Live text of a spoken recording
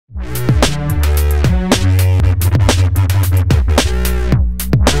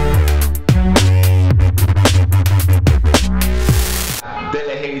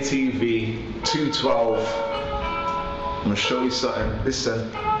something,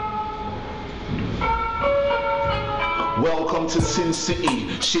 listen. Welcome to Sin City.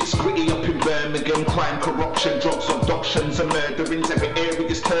 Shit's gritty up in Birmingham. Crime, corruption, drugs, abductions and murderings. Every area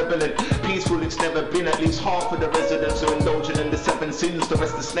is turbulent. Peaceful it's never been. At least half of the residents are indulging in the 7 sins. The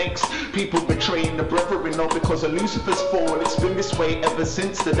rest are snakes. People betraying the brethren. Not because of Lucifer's fall. It's been this way ever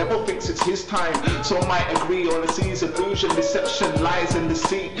since. The devil thinks it's his time. Some might agree. All I see is illusion, deception, lies and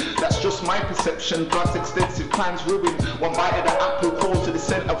deceit. That's just my perception. God's extensive plans ruin. One bite of the apple calls to the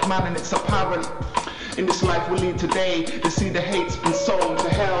scent of man, and it's apparent. In this life we lead today, they see the hate's been sown to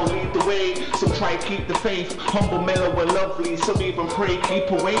hell, lead the way. Some try keep the faith, humble, mellow and lovely. Some even pray,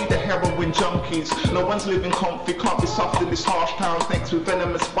 keep away the heroin junkies. No one's living comfy, can't be soft in this harsh town. Snakes with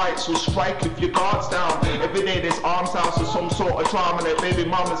venomous bites will strike if your guard's down. Every day there's arms out for some sort of drama. Their baby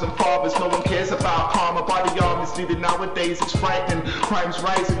mamas and fathers no one cares about. Karma by the armies leading nowadays, it's frightening. Crime's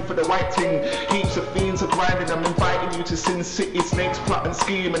rising for the white thing. Heaps of fiends are grinding. I'm inviting you to Sin City. Snakes plot and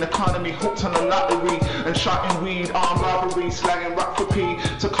scheme, an economy hooked on a lottery. And shotting weed, armed robbery, slanging rap for P.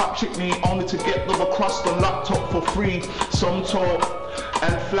 To cop chickney only to get them across the laptop for free. Some talk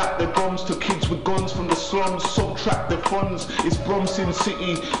and flat the drums to kids with guns from the slums. Subtract the funds, it's Sin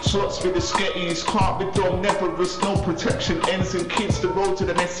City. Slots for the sketties, can't be done, never risk, no protection. Ends in kids, the road to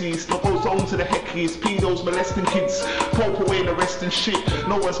the messies. No goes on to the heckies, pedos molesting kids. Pope away and arresting shit.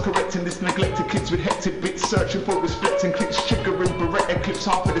 No one's correcting this neglected kids with hectic bits. Searching for reflecting clicks, triggering Beretta clips.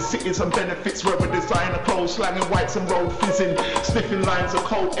 Half of the cities and benefits, wearing designer clothes, slanging whites and road fizzing. Sniffing lines of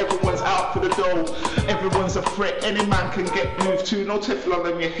cold, everyone's out for the dough. Everyone's a threat, any man can get moved to. No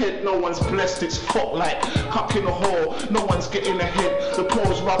Teflon on your head, no one's blessed, it's fuck like cocking a whore, no one's getting ahead. The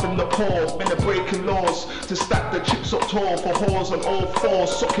poor's robbing the poor, men are breaking laws to stack the chips up tall for whores on all fours,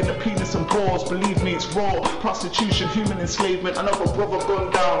 sucking the penis and balls. Believe me, it's raw. Prostitution, human enslavement, another brother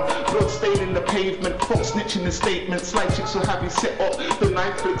gone down, blood staining the pavement, folks snitching the statement. Slice chicks will have you set up, the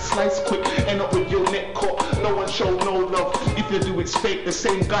knife flick, slice quick, end up with your neck cut. No one show no love, if you do it's fake. The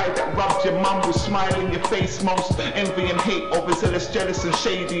same guy that robbed your mum will smile in your face. Most envy and hate, overzealous, jealous and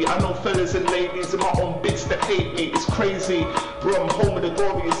shady. I know fellas and ladies in my own bits that hate me, it's crazy. Bro, I'm home of the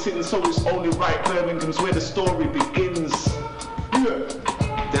glorious sin, so it's only right. Birmingham's where the story begins. Yeah.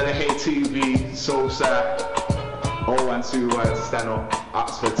 Delahayetv, Sosa, 012 stand up,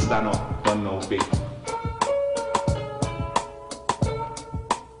 Oxford stand up, don't know big.